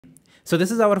So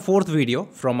this is our fourth video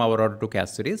from our order to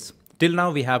cash series. Till now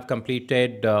we have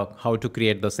completed how to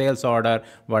create the sales order,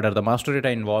 what are the master data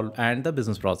involved, and the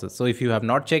business process. So if you have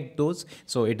not checked those,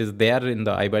 so it is there in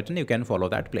the I button, you can follow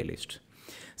that playlist.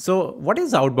 So what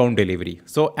is outbound delivery?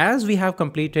 So as we have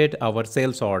completed our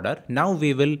sales order, now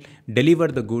we will deliver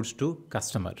the goods to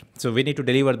customer. So we need to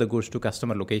deliver the goods to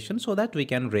customer location so that we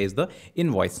can raise the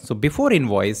invoice. So before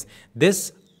invoice,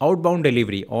 this outbound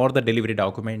delivery or the delivery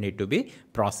document need to be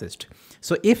processed.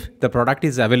 So if the product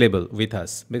is available with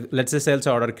us, let's say sales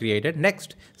order created,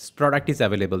 next product is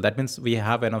available. That means we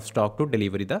have enough stock to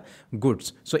deliver the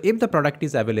goods. So if the product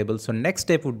is available, so next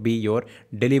step would be your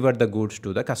deliver the goods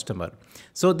to the customer.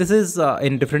 So this is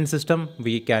in different system,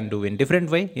 we can do in different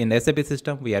way. In SAP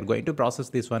system, we are going to process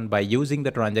this one by using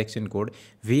the transaction code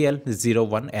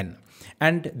VL01N.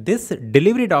 And this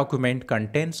delivery document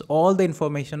contains all the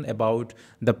information about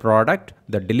the product,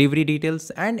 the delivery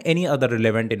details, and any other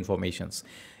relevant informations.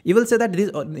 You will say that these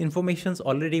informations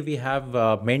already we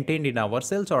have maintained in our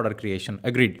sales order creation.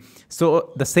 Agreed.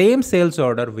 So the same sales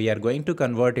order we are going to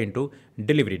convert into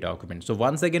delivery document. So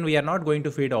once again, we are not going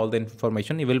to feed all the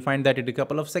information. You will find that it is a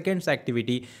couple of seconds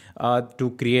activity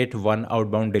to create one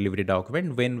outbound delivery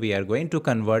document when we are going to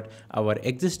convert our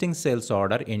existing sales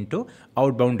order into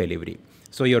outbound delivery.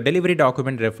 So your delivery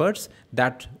document refers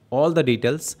that all the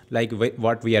details like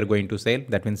what we are going to sell,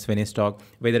 that means finished stock,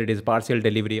 whether it is partial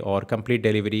delivery or complete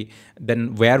delivery,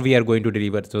 then where we are going to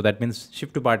deliver. So that means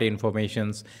ship to party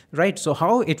informations, right? So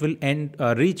how it will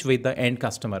reach with the end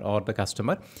customer or the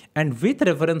customer, and with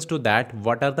reference to that,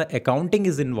 what are the accounting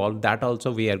is involved, that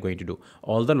also we are going to do.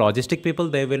 All the logistic people,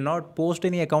 they will not post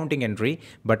any accounting entry,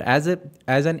 but as an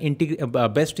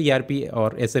best ERP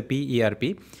or SAP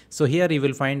ERP, so here you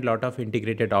will find lot of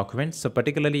integrated documents. So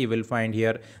particularly you will find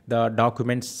here the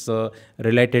documents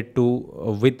related to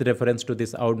with reference to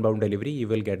this outbound delivery, you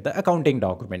will get the accounting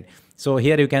document. So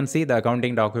here you can see the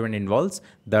accounting document involves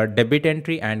the debit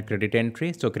entry and credit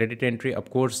entry. So credit entry, of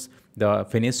course, the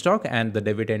finished stock, and the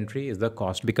debit entry is the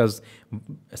cost, because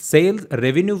sales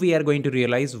revenue we are going to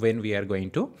realize when we are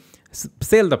going to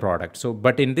sell the product. So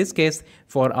but in this case,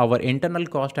 for our internal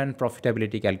cost and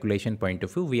profitability calculation point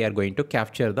of view, we are going to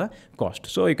capture the cost.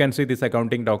 So you can see this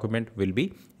accounting document will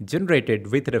be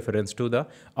generated with reference to the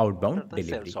outbound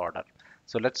delivery. Sales order.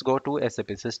 So let's go to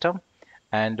SAP system,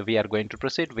 and we are going to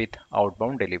proceed with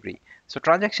outbound delivery. So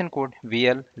transaction code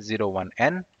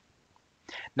VL01N.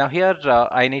 Now here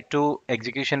I need to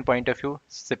execution point of view,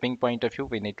 shipping point of view,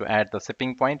 we need to add the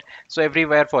shipping point. So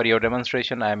everywhere for your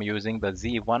demonstration, I am using the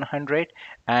Z100,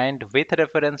 and with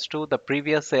reference to the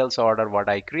previous sales order what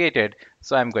I created,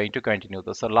 so I'm going to continue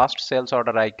this. So last sales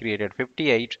order I created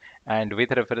 58, and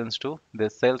with reference to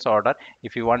this sales order,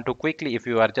 if you want to quickly, if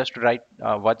you are just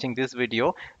watching this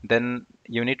video, then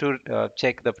you need to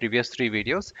check the previous three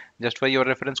videos. Just for your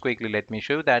reference, quickly let me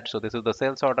show you that. So this is the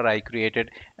sales order I created,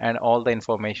 and all the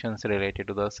information related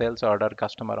to the sales order,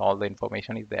 customer, all the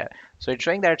information is there. So it's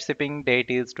showing that shipping date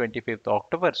is 25th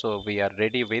October. So we are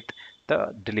ready with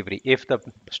the delivery. If the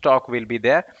stock will be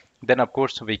there, then of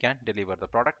course we can deliver the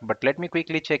product. But let me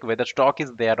quickly check whether stock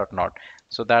is there or not.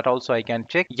 So that also I can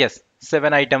check. Yes,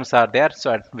 7 items are there,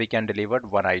 so we can deliver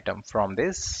 1 item from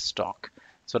this stock.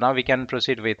 So now we can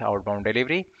proceed with outbound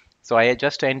delivery. So I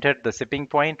just entered the shipping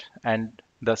point and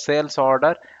the sales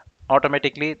order.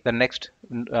 Automatically the next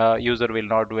user will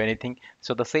not do anything.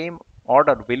 So the same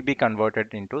order will be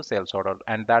converted into sales order,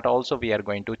 and that also we are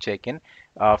going to check in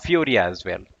Fury as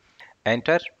well.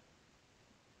 Enter.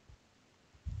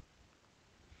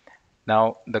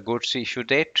 Now the goods issue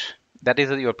date, that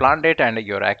is your planned date and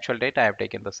your actual date. I have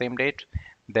taken the same date.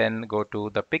 Then go to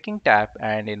the picking tab,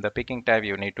 and in the picking tab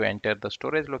you need to enter the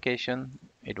storage location.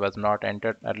 It was not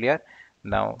entered earlier.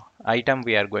 Now item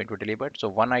we are going to deliver. So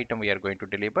 1 item we are going to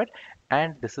deliver,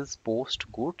 and this is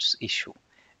post goods issue.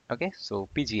 Okay, so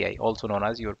PGI, also known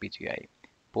as your PGI,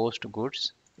 post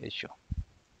goods issue.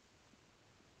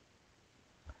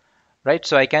 Right,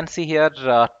 so I can see here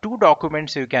 2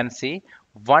 documents you can see.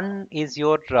 One is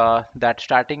your that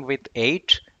starting with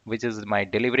 8, which is my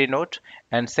delivery note,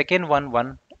 and second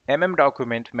one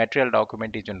document, material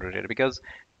document is generated, because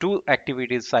 2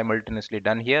 activities simultaneously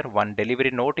done here. One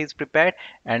delivery note is prepared,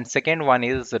 and second one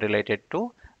is related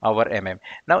to our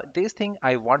Now this thing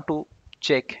I want to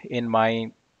check in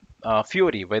my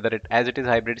Fury, whether it, as it is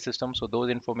hybrid system, so those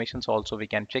informations also we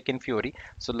can check in Fury.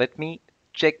 So let me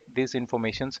check these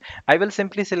informations. I will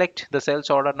simply select the sales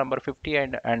order number 50,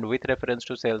 and with reference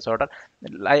to sales order,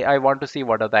 I want to see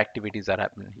what are the activities are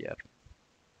happening here.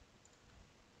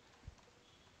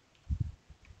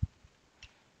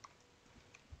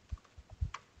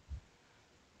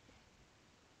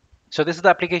 So this is the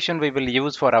application we will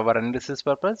use for our analysis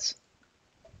purpose.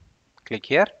 Click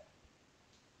here.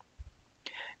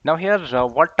 Now here,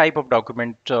 what type of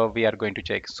document we are going to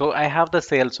check. So I have the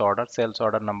sales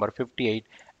order number 58,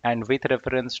 and with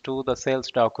reference to the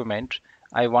sales document,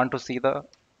 I want to see the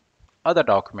other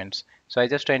documents. So I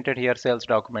just entered here sales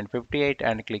document 58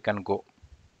 and click on go.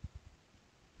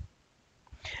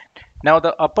 Now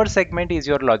the upper segment is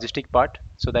your logistic part.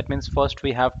 So that means first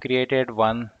we have created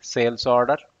one sales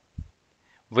order.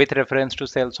 With reference to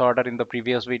sales order, in the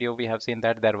previous video, we have seen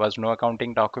that there was no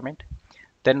accounting document.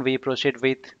 Then we proceed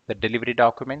with the delivery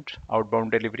document,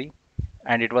 outbound delivery.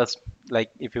 And it was like,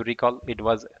 if you recall, it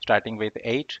was starting with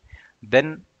 8.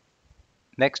 Then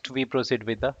next we proceed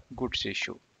with the goods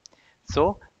issue.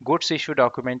 So goods issue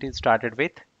document is started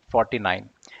with 49.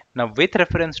 Now with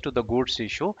reference to the goods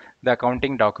issue, the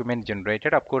accounting document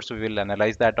generated, of course, we will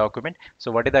analyze that document. So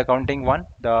what is the accounting one?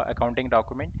 The accounting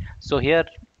document. So here,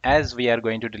 as we are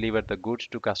going to deliver the goods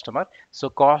to customer, so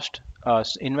cost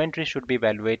inventory should be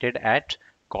evaluated at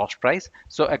cost price.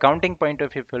 So accounting point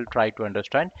of view, we'll try to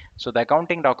understand. So the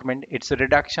accounting document, it's a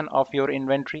reduction of your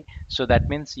inventory. So that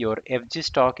means your FG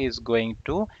stock is going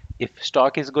to, if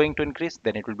stock is going to increase,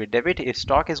 then it will be debit. If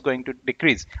stock is going to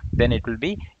decrease, then it will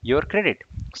be your credit.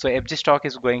 So FG stock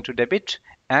is going to debit,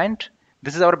 and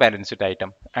this is our balance sheet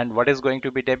item. And what is going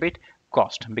to be debit?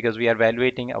 Cost, because we are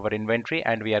evaluating our inventory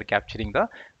and we are capturing the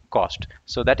cost.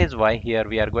 So that is why here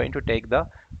we are going to take the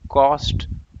cost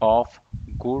of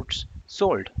goods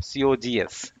sold,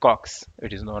 COGS, COGS,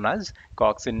 it is known as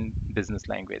COGS in business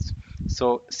language.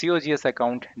 So COGS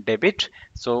account debit.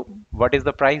 So what is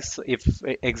the price? If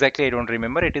exactly I don't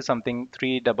remember, it is something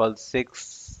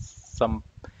 366 some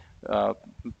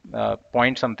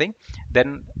point something.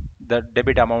 Then the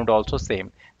debit amount also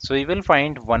same. So we will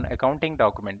find one accounting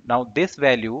document. Now this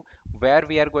value where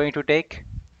we are going to take,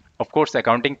 of course,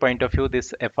 accounting point of view,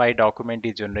 this FI document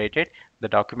is generated, the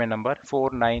document number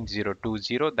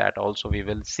 49020, that also we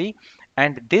will see.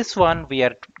 And this one we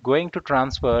are going to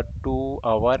transfer to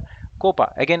our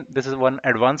COPA. Again, this is one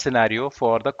advanced scenario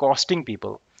for the costing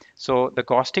people. So the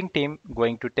costing team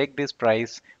going to take this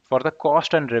price for the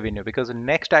cost and revenue, because the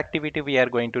next activity we are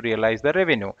going to realize the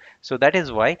revenue. So that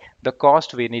is why the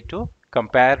cost we need to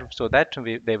compare, so that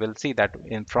they will see that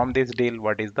from this deal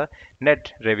what is the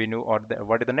net revenue, or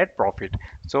what is the net profit.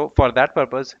 So for that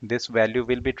purpose, this value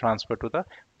will be transferred to the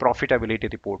profitability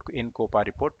report in COPA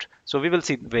report. So we will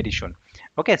see very soon.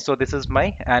 Okay, so this is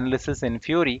my analysis in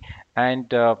Fury, and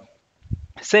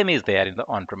same is there in the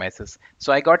on-premises.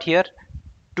 So I got here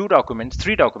three documents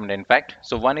in fact.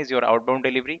 So one is your outbound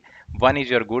delivery, one is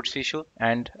your goods issue,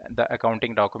 and the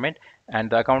accounting document. And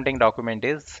the accounting document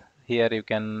is here, you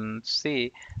can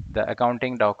see the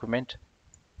accounting document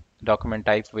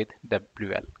type with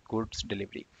WL, goods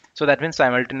delivery. So that means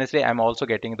simultaneously I'm also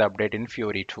getting the update in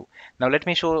Fury too. Now let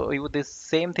me show you this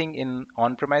same thing in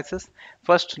on-premises.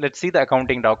 First, let's see the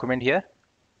accounting document here.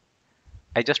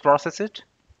 I just process it.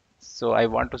 So I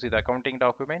want to see the accounting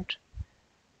document.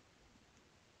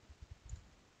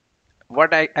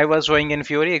 What I was showing in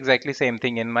Fury, exactly same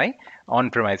thing in my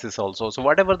on-premises also. So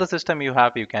whatever the system you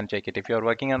have, you can check it. If you're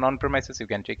working on on-premises, you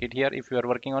can check it here. If you're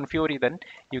working on Fury, then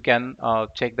you can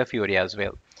check the Fury as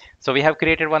well. So we have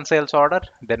created one sales order,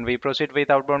 then we proceed with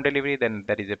outbound delivery, then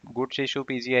there is a goods issue,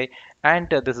 PGI, and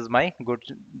this is my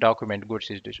goods document,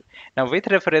 goods issue. Now with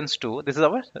reference to, this is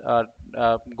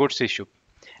our goods issue.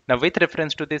 Now with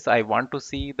reference to this, I want to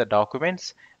see the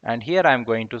documents, and here I'm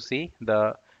going to see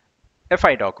the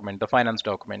FI document, the finance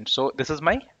document. So this is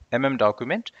my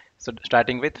document. So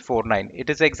starting with 49, it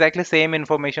is exactly same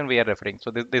information we are referring.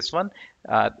 So this one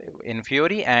in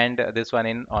Fury, and this one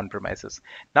in on-premises.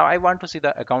 Now I want to see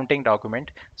the accounting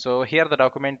document. So here the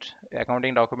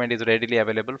accounting document is readily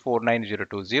available,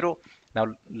 49020.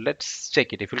 Now let's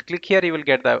check it. If you click here, you will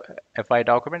get the FI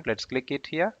document. Let's click it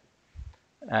here,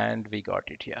 and we got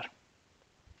it here.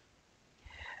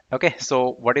 Okay,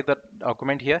 so what is the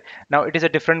document here? Now it is a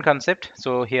different concept.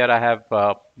 So here I have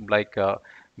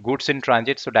goods in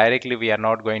transit. So directly we are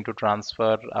not going to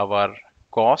transfer our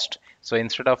cost. So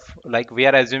instead of, like, we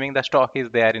are assuming the stock is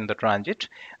there in the transit.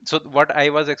 So what I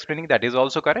was explaining, that is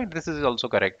also correct. This is also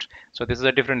correct. So this is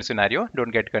a different scenario.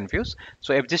 Don't get confused.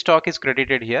 So if the stock is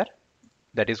credited here,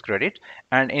 that is credit.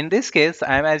 And in this case,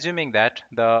 I am assuming that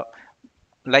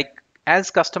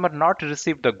as customer not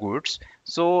received the goods,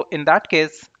 so in that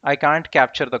case I can't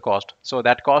capture the cost. So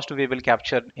that cost we will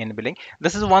capture in billing.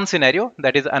 This is one scenario,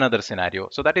 that is another scenario.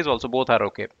 So that is also, both are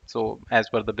okay. So as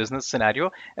per the business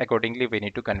scenario, accordingly we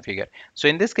need to configure. So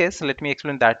in this case, let me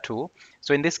explain that too.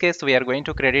 So in this case, we are going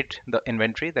to credit the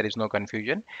inventory, there is no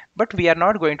confusion, but we are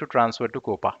not going to transfer to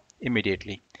COPA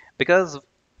immediately, because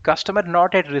customer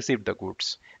not yet received the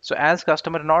goods. So as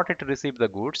customer not yet received the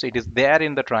goods, it is there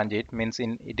in the transit, means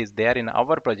in it is there in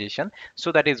our position.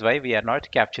 So that is why we are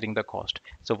not capturing the cost.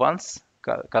 So once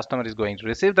customer is going to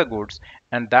receive the goods,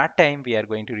 and that time we are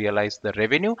going to realize the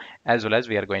revenue, as well as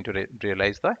we are going to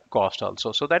realize the cost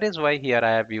also. So that is why here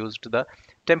I have used the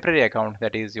temporary account,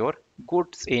 that is your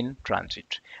goods in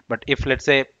transit. But if let's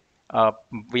say uh,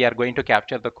 we are going to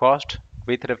capture the cost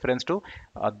with reference to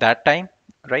that time,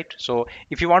 right? So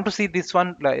if you want to see this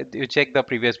one, like, you check the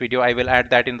previous video, I will add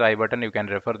that in the I button, you can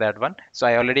refer that one. So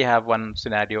I already have one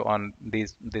scenario on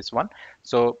this one.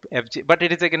 So FG, but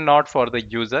it is again not for the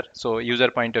user. So user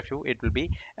point of view, it will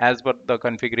be as per the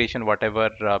configuration, whatever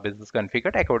business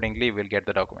configured, accordingly we'll get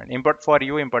the document. Import for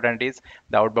you, important is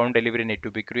the outbound delivery need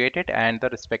to be created and the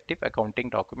respective accounting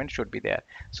document should be there.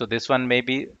 So this one may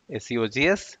be a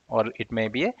COGS or it may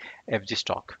be a FG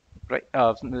stock, right?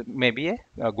 Maybe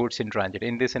a goods in transit.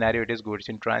 In this scenario, it is goods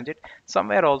in transit.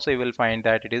 Somewhere also you will find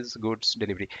that it is goods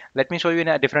delivery. Let me show you in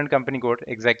a different company code.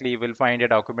 Exactly, you will find a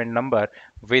document number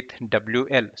with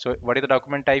WL. So what is the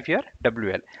document type here?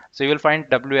 WL. So you will find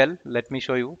WL. Let me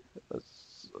show you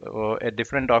a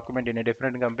different document in a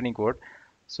different company code.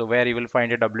 So where you will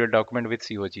find a WL document with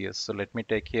COGS. So let me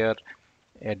take here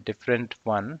a different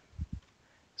one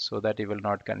so that you will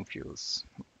not confuse.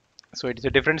 So it is a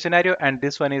different scenario and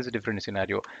this one is a different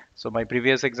scenario. So my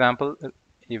previous example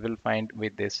you will find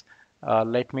with this.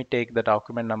 Let me take the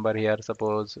document number here,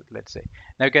 suppose, let's say.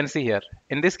 Now you can see here,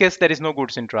 in this case there is no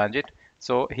goods in transit,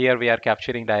 so here we are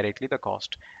capturing directly the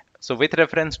cost. So with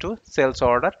reference to sales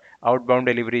order, outbound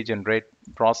delivery generate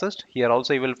processed, here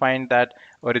also you will find that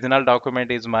original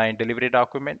document is my delivery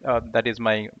document, that is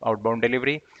my outbound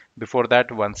delivery. Before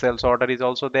that, one sales order is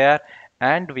also there,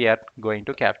 and we are going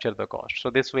to capture the cost. So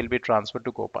this will be transferred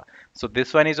to COPA. So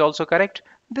this one is also correct.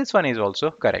 This one is also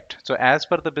correct. So as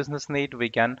per the business need, we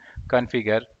can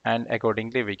configure and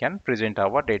accordingly we can present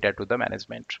our data to the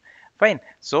management. Fine.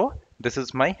 So this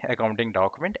is my accounting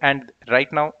document, and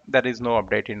right now there is no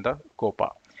update in the COPA.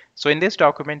 So in this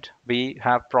document, we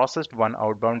have processed one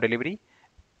outbound delivery,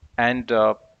 and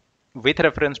with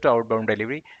reference to outbound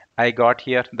delivery, I got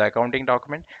here the accounting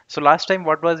document. So last time,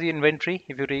 what was the inventory,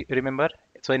 if you remember?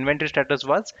 So inventory status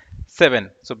was 7.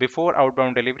 So before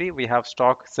outbound delivery, we have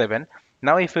stock 7.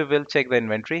 Now if we will check the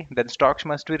inventory, then stocks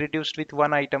must be reduced with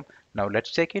one item. Now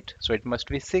let's check it. So it must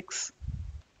be 6.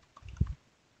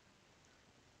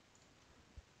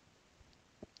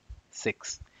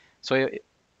 6. So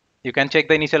you can check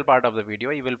the initial part of the video.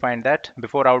 You will find that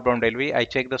before outbound delivery, I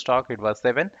checked the stock, it was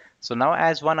 7. So now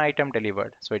as one item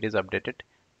delivered, so it is updated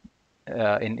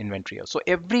in inventory. So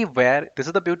everywhere, this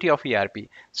is the beauty of ERP.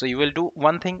 So you will do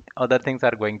one thing, other things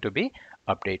are going to be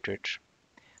updated.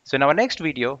 So in our next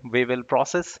video, we will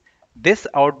process this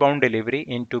outbound delivery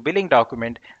into billing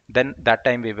document. Then that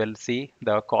time we will see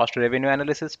the cost revenue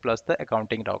analysis plus the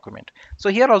accounting document. So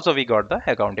here also we got the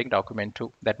accounting document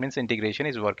too. That means integration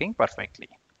is working perfectly.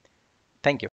 Thank you.